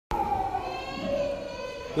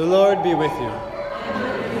The Lord be with you.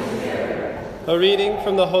 A reading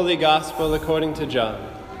from the Holy Gospel according to John.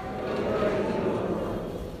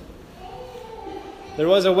 There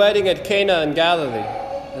was a wedding at Cana in Galilee,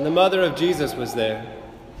 and the mother of Jesus was there.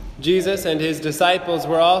 Jesus and his disciples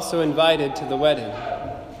were also invited to the wedding.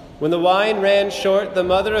 When the wine ran short, the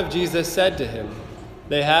mother of Jesus said to him,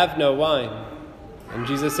 "They have no wine." And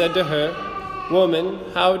Jesus said to her, "Woman,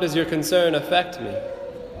 how does your concern affect me?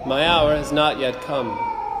 My hour has not yet come."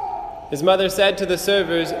 His mother said to the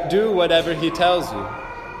servers, "Do whatever he tells you."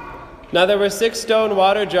 Now there were 6 stone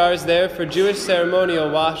water jars there for Jewish ceremonial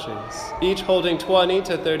washings, each holding 20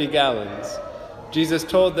 to 30 gallons. Jesus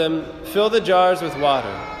told them, "Fill the jars with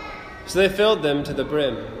water." So they filled them to the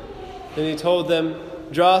brim. Then he told them,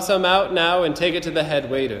 "Draw some out now and take it to the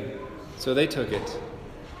head waiter." So they took it.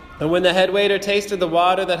 And when the head waiter tasted the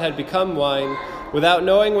water that had become wine, without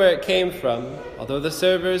knowing where it came from, although the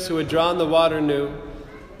servers who had drawn the water knew,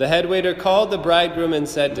 the head waiter called the bridegroom and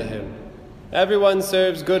said to him, "Everyone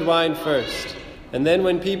serves good wine first, and then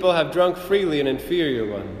when people have drunk freely an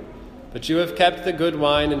inferior one. But you have kept the good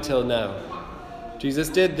wine until now." Jesus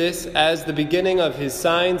did this as the beginning of his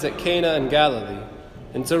signs at Cana in Galilee,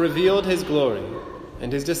 and so revealed his glory,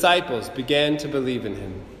 and his disciples began to believe in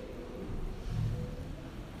him.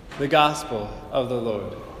 The Gospel of the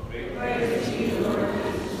Lord. Praise to you, Lord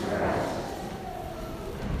Jesus Christ.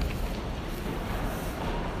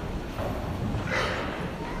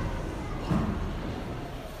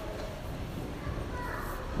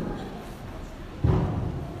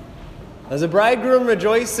 As a bridegroom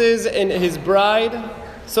rejoices in his bride,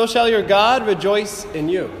 so shall your God rejoice in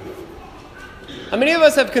you. How many of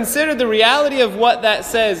us have considered the reality of what that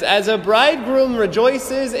says? As a bridegroom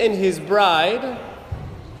rejoices in his bride,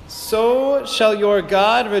 so shall your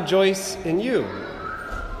God rejoice in you.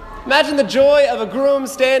 Imagine the joy of a groom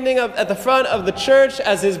standing up at the front of the church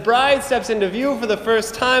as his bride steps into view for the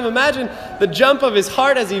first time. Imagine the jump of his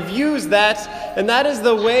heart as he views that, and that is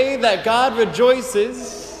the way that God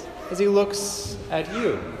rejoices as he looks at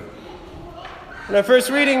you. In our first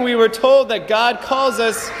reading, we were told that God calls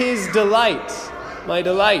us his delight, my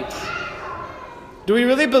delight. Do we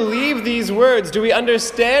really believe these words? Do we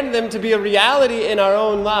understand them to be a reality in our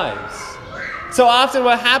own lives? So often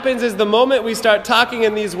what happens is the moment we start talking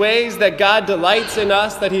in these ways that God delights in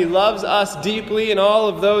us, that he loves us deeply, and all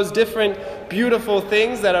of those different beautiful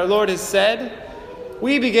things that our Lord has said,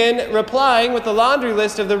 we begin replying with a laundry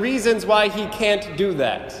list of the reasons why he can't do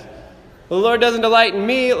that. The Lord doesn't delight in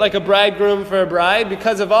me like a bridegroom for a bride.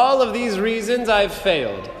 Because of all of these reasons, I've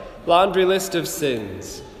failed. Laundry list of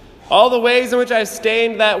sins. All the ways in which I've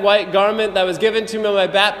stained that white garment that was given to me in my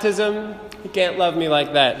baptism, he can't love me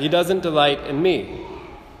like that. He doesn't delight in me.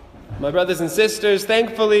 My brothers and sisters,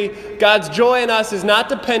 thankfully, God's joy in us is not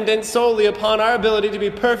dependent solely upon our ability to be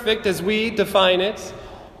perfect as we define it,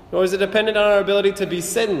 nor is it dependent on our ability to be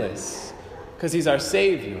sinless, because he's our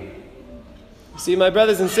Savior. See, my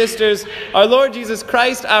brothers and sisters, our Lord Jesus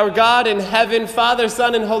Christ, our God in heaven, Father,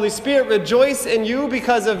 Son, and Holy Spirit, rejoice in you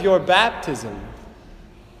because of your baptism.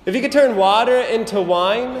 If he could turn water into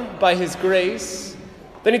wine by his grace,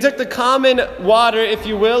 then he took the common water, if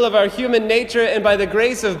you will, of our human nature, and by the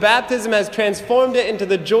grace of baptism has transformed it into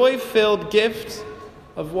the joy-filled gift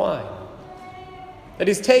of wine. That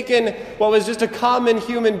he's taken what was just a common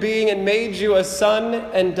human being and made you a son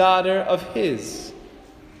and daughter of his.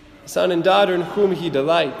 Son and daughter in whom he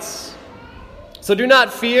delights. So do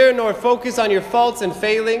not fear nor focus on your faults and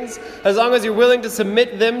failings, as long as you're willing to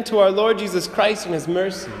submit them to our Lord Jesus Christ and his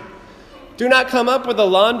mercy. Do not come up with a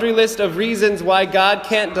laundry list of reasons why God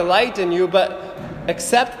can't delight in you, but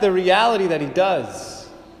accept the reality that he does.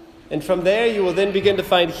 And from there you will then begin to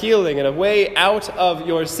find healing and a way out of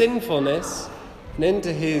your sinfulness and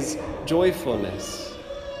into his joyfulness.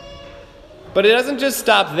 But it doesn't just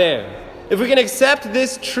stop there. If we can accept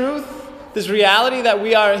this truth, this reality that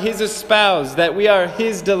we are his espoused, that we are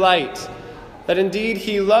his delight, that indeed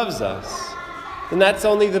he loves us, then that's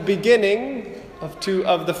only the beginning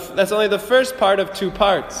that's only the first part of 2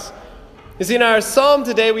 parts. You see, in our psalm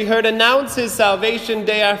today, we heard announce his salvation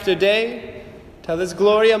day after day, tell his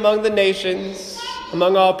glory among the nations,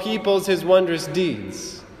 among all peoples, his wondrous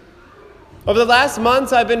deeds. Over the last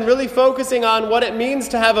months, I've been really focusing on what it means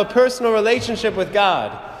to have a personal relationship with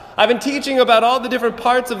God. I've been teaching about all the different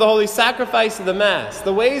parts of the holy sacrifice of the Mass,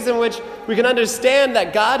 the ways in which we can understand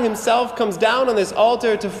that God himself comes down on this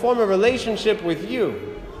altar to form a relationship with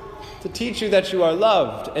you, to teach you that you are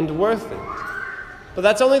loved and worth it. But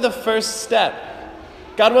that's only the first step.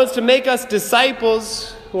 God wants to make us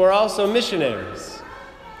disciples who are also missionaries.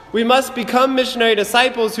 We must become missionary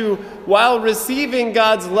disciples who, while receiving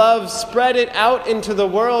God's love, spread it out into the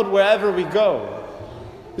world wherever we go.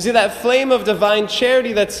 You see, that flame of divine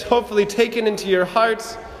charity that's hopefully taken into your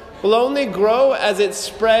heart will only grow as it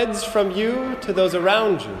spreads from you to those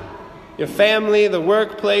around you, your family, the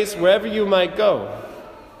workplace, wherever you might go.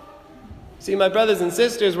 See, my brothers and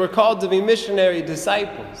sisters, we're called to be missionary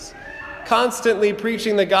disciples, constantly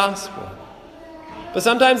preaching the gospel. But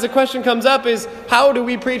sometimes the question comes up is, how do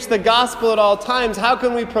we preach the gospel at all times? How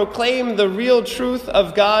can we proclaim the real truth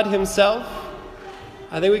of God himself?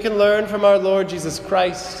 I think we can learn from our Lord Jesus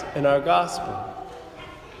Christ in our gospel.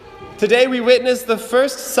 Today we witness the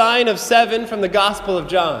first sign of 7 from the Gospel of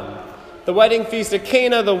John. The wedding feast at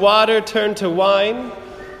Cana, the water turned to wine.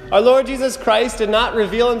 Our Lord Jesus Christ did not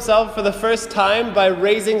reveal himself for the first time by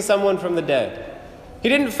raising someone from the dead. He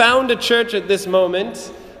didn't found a church at this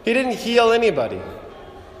moment. He didn't heal anybody.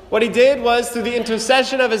 What he did was, through the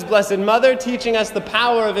intercession of his Blessed Mother, teaching us the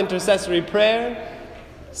power of intercessory prayer,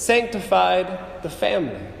 sanctified the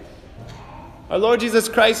family. Our Lord Jesus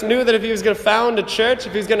Christ knew that if he was going to found a church,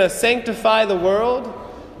 if he was going to sanctify the world,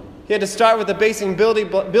 he had to start with the basic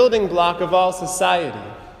building block of all society,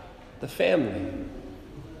 the family.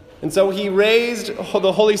 And so he raised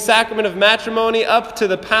the holy sacrament of matrimony up to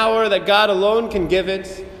the power that God alone can give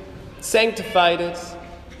it, sanctified it,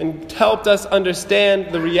 and helped us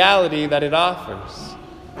understand the reality that it offers.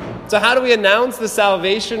 So how do we announce the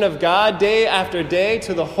salvation of God day after day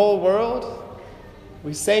to the whole world?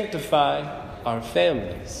 We sanctify our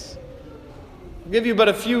families. I'll give you but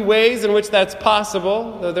a few ways in which that's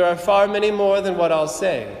possible, though there are far many more than what I'll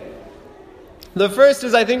say. The first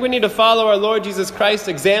is, I think we need to follow our Lord Jesus Christ's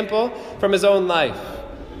example from his own life.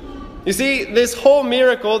 You see, this whole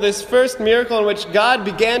miracle, this first miracle in which God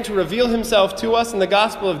began to reveal himself to us in the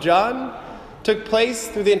Gospel of John, took place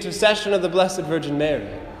through the intercession of the Blessed Virgin Mary.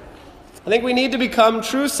 I think we need to become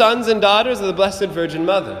true sons and daughters of the Blessed Virgin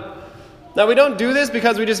Mother. Now, we don't do this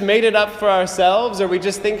because we just made it up for ourselves or we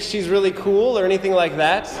just think she's really cool or anything like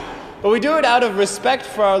that. But we do it out of respect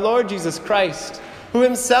for our Lord Jesus Christ, who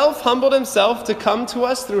himself humbled himself to come to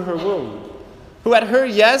us through her womb, who at her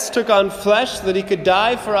yes took on flesh so that he could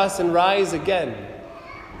die for us and rise again.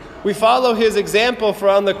 We follow his example, for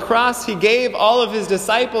on the cross he gave all of his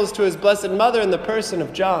disciples to his Blessed Mother in the person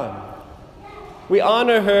of John. We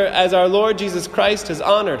honor her as our Lord Jesus Christ has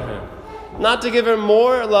honored her, not to give her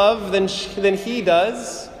more love than he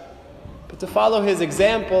does, but to follow his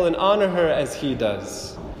example and honor her as he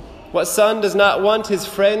does. What son does not want his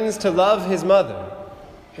friends to love his mother?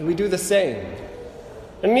 And we do the same.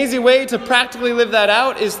 An easy way to practically live that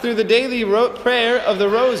out is through the daily prayer of the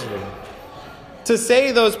Rosary. To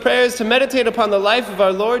say those prayers, to meditate upon the life of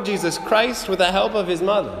our Lord Jesus Christ with the help of his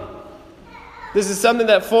mother. This is something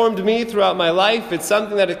that formed me throughout my life. It's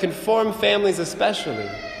something that it can form families especially.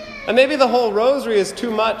 And maybe the whole Rosary is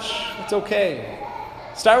too much. It's okay.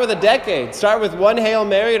 Start with a decade. Start with one Hail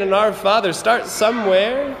Mary and an Our Father. Start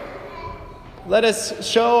somewhere. Let us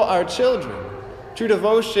show our children true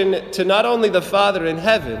devotion to not only the Father in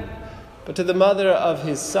heaven, but to the mother of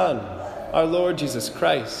his Son, our Lord Jesus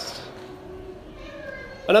Christ.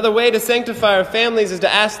 Another way to sanctify our families is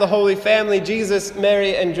to ask the Holy Family, Jesus,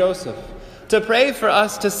 Mary, and Joseph, to pray for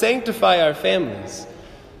us to sanctify our families.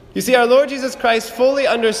 You see, our Lord Jesus Christ fully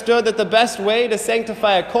understood that the best way to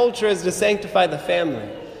sanctify a culture is to sanctify the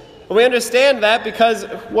family. And we understand that because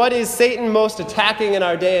what is Satan most attacking in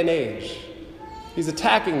our day and age? He's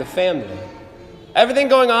attacking the family. Everything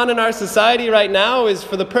going on in our society right now is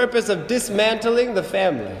for the purpose of dismantling the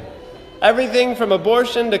family. Everything from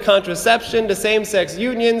abortion to contraception to same-sex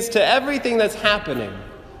unions to everything that's happening.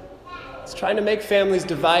 It's trying to make families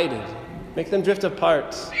divided, make them drift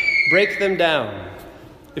apart, break them down.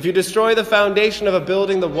 If you destroy the foundation of a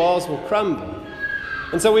building, the walls will crumble.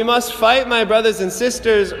 And so we must fight, my brothers and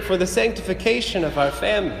sisters, for the sanctification of our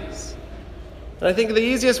families. And I think the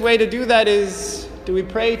easiest way to do that is, do we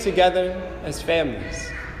pray together as families?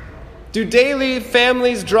 Do daily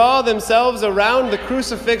families draw themselves around the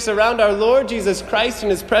crucifix, around our Lord Jesus Christ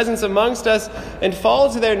and his presence amongst us, and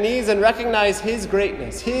fall to their knees and recognize his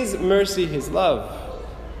greatness, his mercy, his love?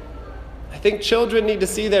 I think children need to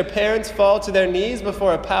see their parents fall to their knees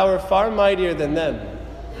before a power far mightier than them.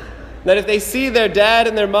 That if they see their dad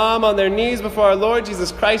and their mom on their knees before our Lord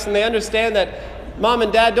Jesus Christ, and they understand that mom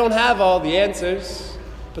and dad don't have all the answers,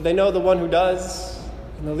 but they know the one who does,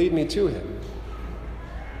 and they'll lead me to him.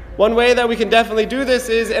 One way that we can definitely do this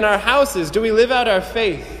is in our houses. Do we live out our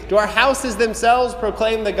faith? Do our houses themselves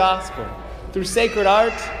proclaim the gospel? Through sacred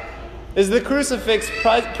art? Is the crucifix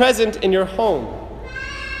present in your home?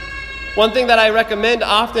 One thing that I recommend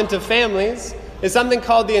often to families is something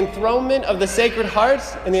called the enthronement of the Sacred Heart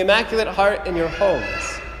and the Immaculate Heart in your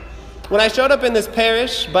homes. When I showed up in this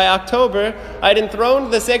parish, by October, I'd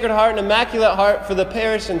enthroned the Sacred Heart and Immaculate Heart for the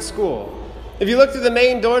parish and school. If you look through the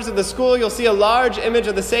main doors of the school, you'll see a large image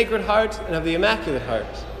of the Sacred Heart and of the Immaculate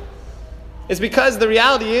Heart. It's because the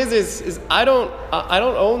reality is I don't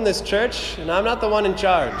own this church, and I'm not the one in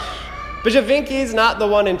charge. Bishop Vinke is not the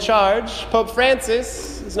one in charge. Pope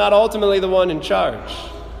Francis is not ultimately the one in charge.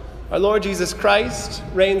 Our Lord Jesus Christ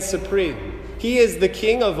reigns supreme. He is the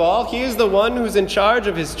King of all. He is the one who's in charge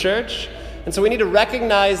of his church. And so we need to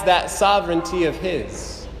recognize that sovereignty of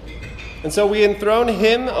his. And so we enthrone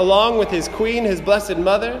him along with his queen, his blessed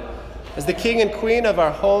mother, as the king and queen of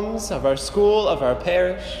our homes, of our school, of our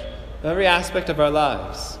parish, of every aspect of our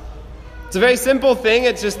lives. It's a very simple thing.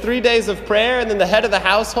 It's just 3 days of prayer, and then the head of the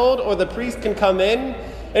household or the priest can come in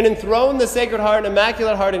and enthrone the Sacred Heart and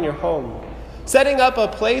Immaculate Heart in your home, setting up a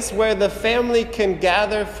place where the family can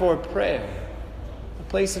gather for prayer, a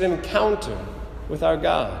place of encounter with our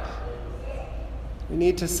God. We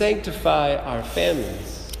need to sanctify our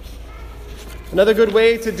families. Another good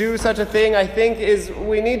way to do such a thing, I think, is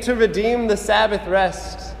we need to redeem the Sabbath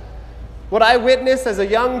rest. What I witnessed as a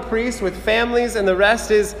young priest with families and the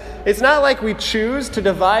rest is, it's not like we choose to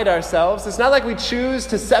divide ourselves. It's not like we choose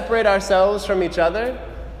to separate ourselves from each other.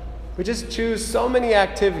 We just choose so many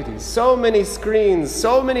activities, so many screens,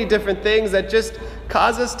 so many different things that just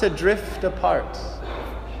cause us to drift apart.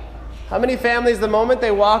 How many families, the moment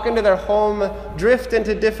they walk into their home, drift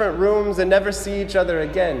into different rooms and never see each other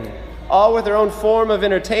again, all with their own form of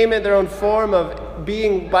entertainment, their own form of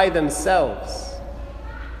being by themselves.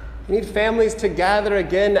 We need families to gather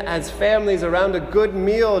again as families around a good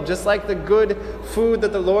meal, just like the good food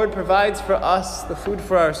that the Lord provides for us, the food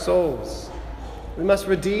for our souls. We must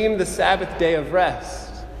redeem the Sabbath day of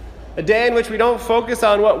rest, a day in which we don't focus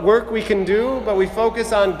on what work we can do, but we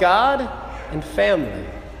focus on God and family.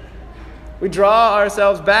 We draw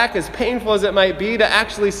ourselves back, as painful as it might be, to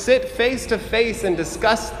actually sit face to face and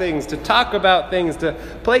discuss things, to talk about things, to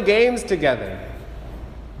play games together.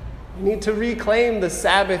 We need to reclaim the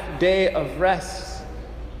Sabbath day of rest.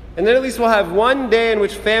 And then at least we'll have one day in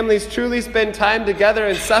which families truly spend time together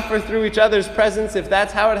and suffer through each other's presence, if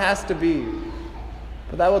that's how it has to be.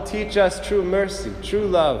 But that will teach us true mercy, true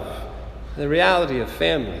love, and the reality of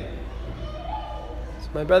family. So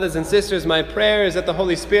my brothers and sisters, my prayer is that the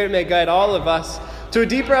Holy Spirit may guide all of us to a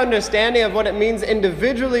deeper understanding of what it means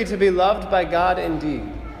individually to be loved by God indeed,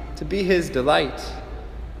 to be his delight.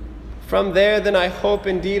 From there, then, I hope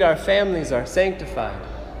indeed our families are sanctified.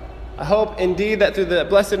 I hope indeed that through the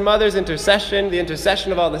Blessed Mother's intercession, the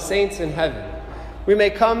intercession of all the saints in heaven, we may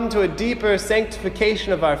come to a deeper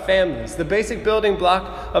sanctification of our families, the basic building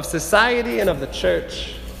block of society and of the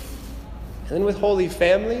church. And then with holy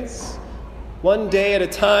families, one day at a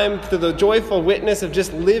time, through the joyful witness of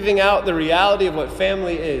just living out the reality of what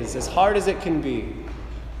family is, as hard as it can be,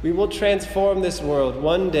 we will transform this world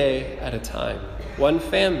one day at a time. One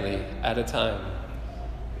family at a time.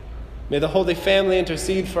 May the Holy Family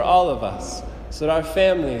intercede for all of us, so that our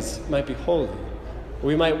families might be holy.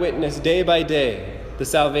 We might witness day by day the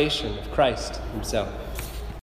salvation of Christ himself.